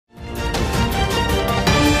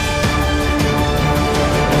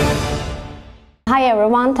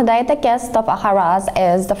everyone, today the guest of axar.az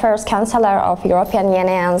is the first Chancellor of European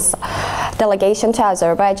Union's delegation to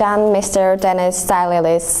Azerbaijan, Mr. Denis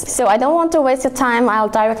Zaylilis. So I don't want to waste your time, I'll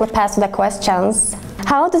directly pass to the questions.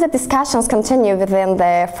 How do the discussions continue within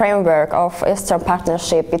the framework of Eastern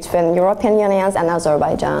Partnership between European Union and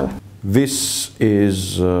Azerbaijan? This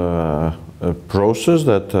is a process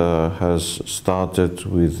that has started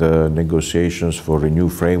with negotiations for a new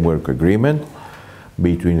framework agreement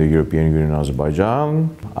between the European Union and Azerbaijan.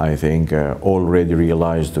 I think already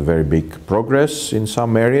realized a very big progress in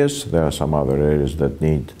some areas. There are some other areas that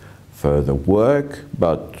need further work,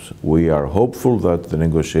 but we are hopeful that the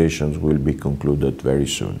negotiations will be concluded very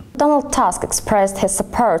soon. Donald Tusk expressed his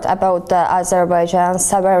support about the Azerbaijan's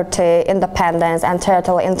sovereignty, independence and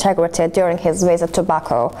territorial integrity during his visit to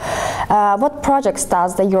Baku. What projects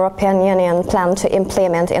does the European Union plan to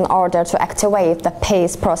implement in order to activate the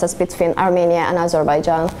peace process between Armenia and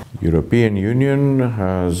Azerbaijan? European Union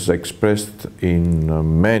has expressed in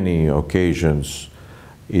many occasions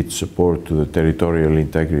its support to the territorial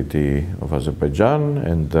integrity of Azerbaijan,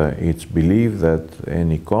 and its belief that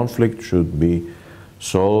any conflict should be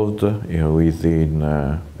solved within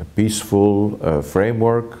a peaceful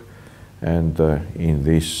framework, and in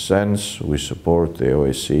this sense we support the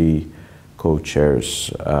OSCE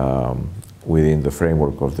co-chairs within the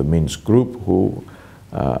framework of the Minsk group, who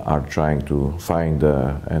are trying to find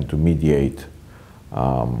and to mediate.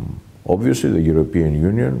 Obviously the European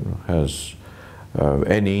Union has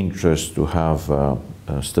any interest to have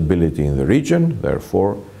stability in the region,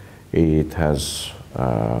 therefore it has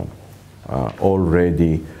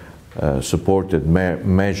already supported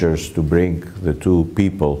measures to bring the two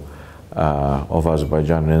people of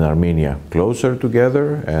Azerbaijan and Armenia closer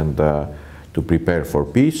together and to prepare for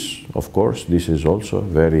peace. Of course, this is also a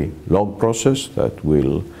very long process that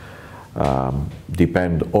will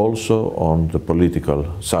depend also on the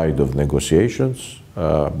political side of negotiations.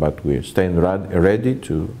 But we stand ready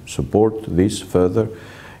to support this further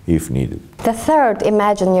if needed. The third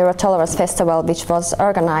Imagine Euro Tolerance Festival, which was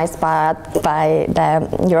organized by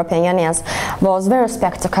the European Union, was very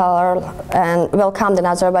spectacular and welcomed in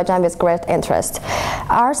Azerbaijan with great interest.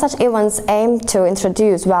 Are such events aimed to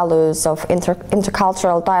introduce values of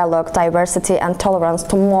intercultural dialogue, diversity and tolerance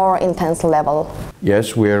to more intense level?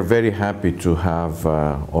 Yes, we are very happy to have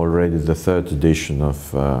already the third edition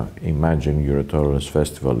of Imagine Euro Tolerance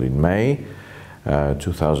Festival in May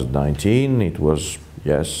 2019. It was,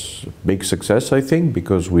 yes, a big success, I think,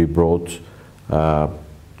 because we brought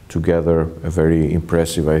together a very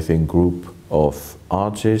impressive, I think, group of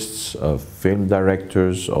artists, of film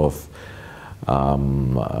directors, of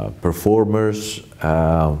performers,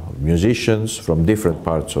 musicians from different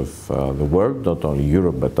parts of the world, not only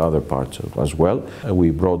Europe but other parts as well.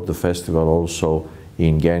 We brought the festival also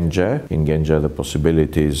in Genge. In Genge the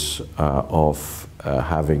possibilities of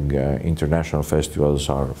having international festivals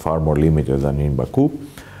are far more limited than in Baku.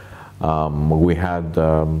 We had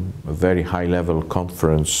a very high-level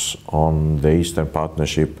conference on the Eastern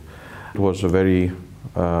Partnership. It was a very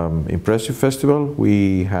impressive festival.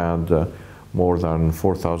 We had more than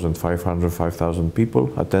 4,500, 5,000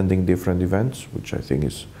 people attending different events, which I think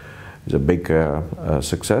is a big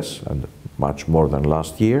success and much more than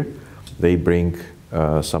last year. They bring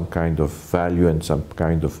some kind of value and some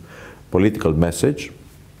kind of political message.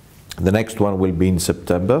 The next one will be in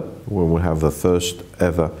September. We will have the first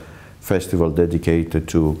ever festival dedicated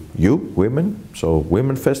to you, women, so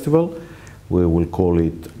Women Festival. We will call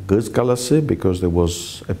it Kız Galası because there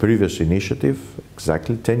was a previous initiative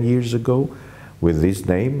exactly 10 years ago with this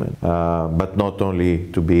name, but not only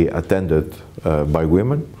to be attended by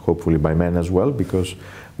women, hopefully by men as well, because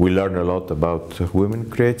we learn a lot about women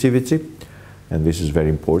creativity, and this is very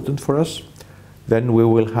important for us. Then we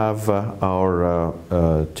will have our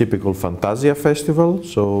typical Fantasia Festival,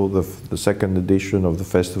 so the second edition of the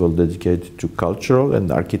festival dedicated to cultural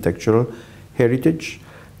and architectural heritage.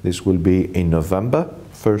 This will be in November,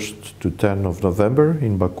 1st to 10th of November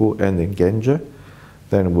in Baku and in Genge.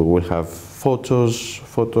 Then we will have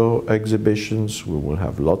photo exhibitions, we will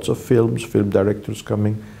have lots of films, film directors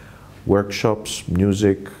coming, workshops,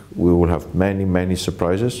 music. We will have many, many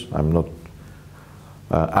surprises. I'm not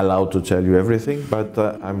allowed to tell you everything, but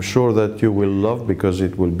I'm sure that you will love, because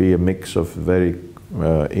it will be a mix of very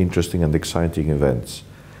interesting and exciting events.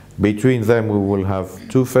 Between them we will have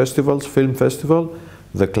two festivals, film festival,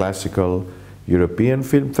 the classical European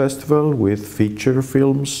Film Festival with feature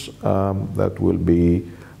films that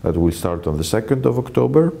will start on the 2nd of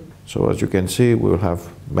October. So as you can see, we will have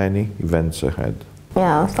many events ahead.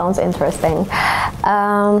 Yeah, sounds interesting.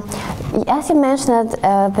 As you mentioned,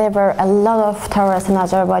 there were a lot of tourists in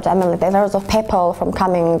Azerbaijan. I mean, there were lots of people from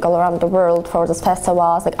coming all around the world for these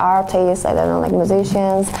festivals, like artists, I don't know, like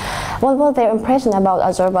musicians. What was their impression about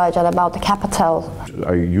Azerbaijan, about the capital?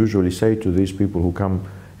 I usually say to these people who come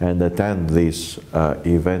and attend these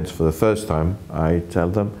events for the first time, I tell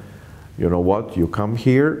them, you know what, you come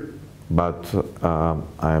here, but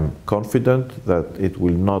I'm confident that it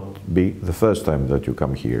will not be the first time that you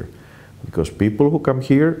come here. Because people who come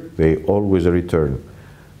here, they always return.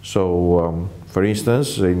 So, for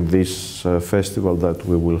instance, in this festival that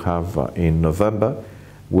we will have in November,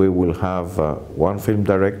 we will have one film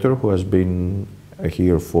director who has been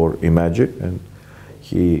here for Imagine, and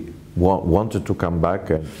he wanted to come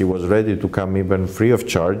back, and he was ready to come even free of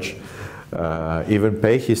charge, even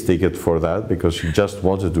pay his ticket for that, because he just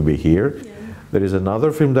wanted to be here. Yeah. There is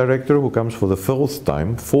another film director who comes for the fourth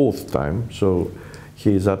time, so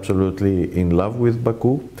he is absolutely in love with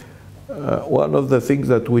Baku. One of the things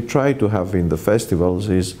that we try to have in the festivals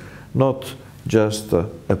is not just a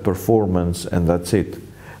performance and that's it,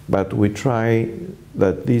 but we try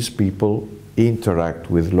that these people interact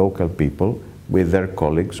with local people, with their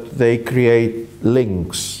colleagues. They create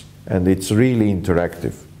links, and it's really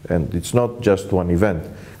interactive. And it's not just one event,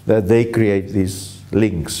 that they create these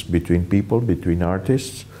links between people, between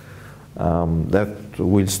artists, that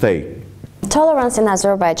will stay. Tolerance in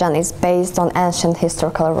Azerbaijan is based on ancient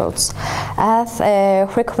historical roots. As a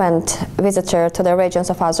frequent visitor to the regions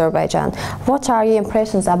of Azerbaijan, what are your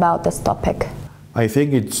impressions about this topic? I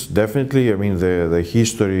think it's definitely, I mean, the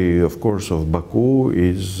history, of course, of Baku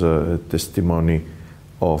is a testimony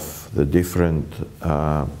of the different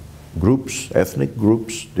groups, ethnic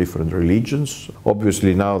groups, different religions.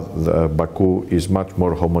 Obviously now Baku is much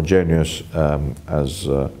more homogeneous as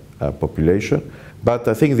a population, but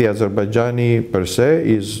I think the Azerbaijani per se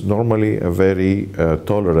is normally a very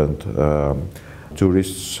tolerant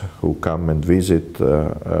tourists who come and visit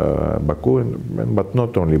Baku, but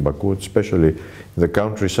not only Baku, especially the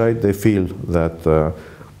countryside. They feel that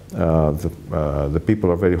the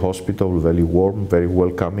people are very hospitable, very warm, very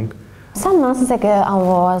welcoming. Some months ago, I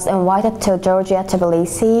was invited to Georgia,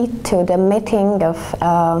 Tbilisi, to the meeting of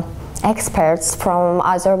experts from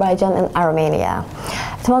Azerbaijan and Armenia.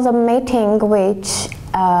 It was a meeting which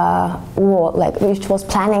was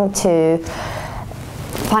planning to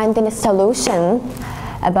find a solution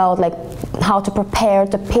about how to prepare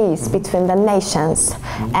the peace between the nations.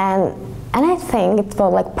 And I think it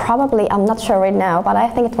was probably, I'm not sure right now, but I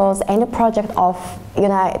think it was any project of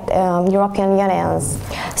European Unions.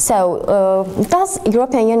 So does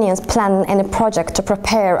European Unions plan any project to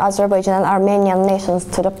prepare Azerbaijan and Armenian nations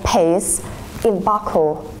to the peace in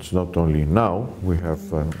Baku? It's not only now, we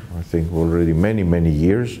have, I think already many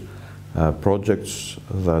years, projects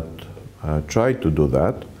that try to do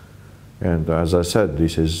that. And as I said,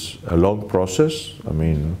 this is a long process. I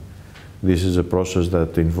mean, this is a process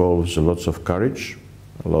that involves lots of courage,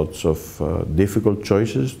 lots of difficult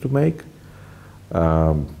choices to make.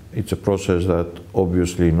 It's a process that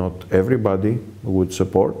obviously not everybody would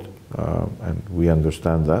support, and we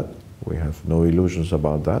understand that. We have no illusions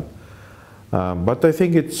about that. But I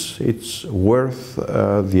think it's worth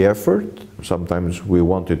the effort. Sometimes we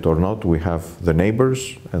want it or not. We have the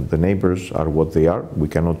neighbors, and the neighbors are what they are. We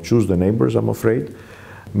cannot choose the neighbors, I'm afraid.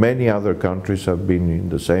 Many other countries have been in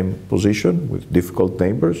the same position with difficult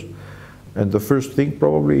neighbors. And the first thing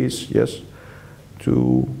probably is, yes,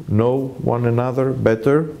 to know one another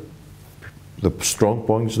better, the strong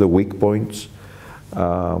points, the weak points.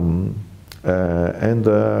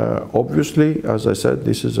 Obviously, as I said,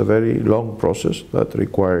 this is a very long process that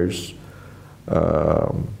requires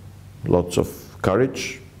lots of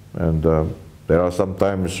courage. And there are some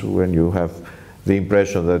times when you have the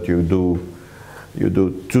impression that you do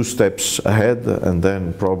 2 steps ahead and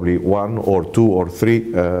then probably 1 or 2 or 3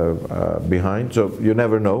 behind, so you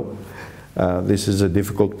never know. This is a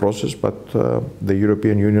difficult process, but the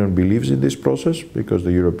European Union believes in this process, because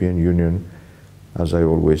the European Union, as I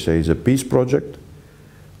always say, is a peace project.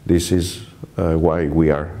 This is why we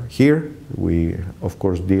are here. We, of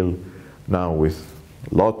course, deal now with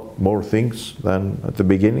a lot more things than at the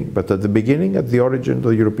beginning, but at the beginning, at the origin,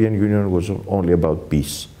 the European Union was only about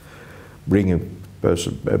peace, bringing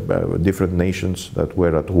different nations that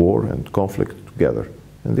were at war and conflict together.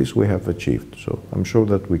 And this we have achieved. So I'm sure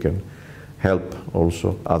that we can help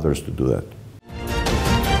also others to do that.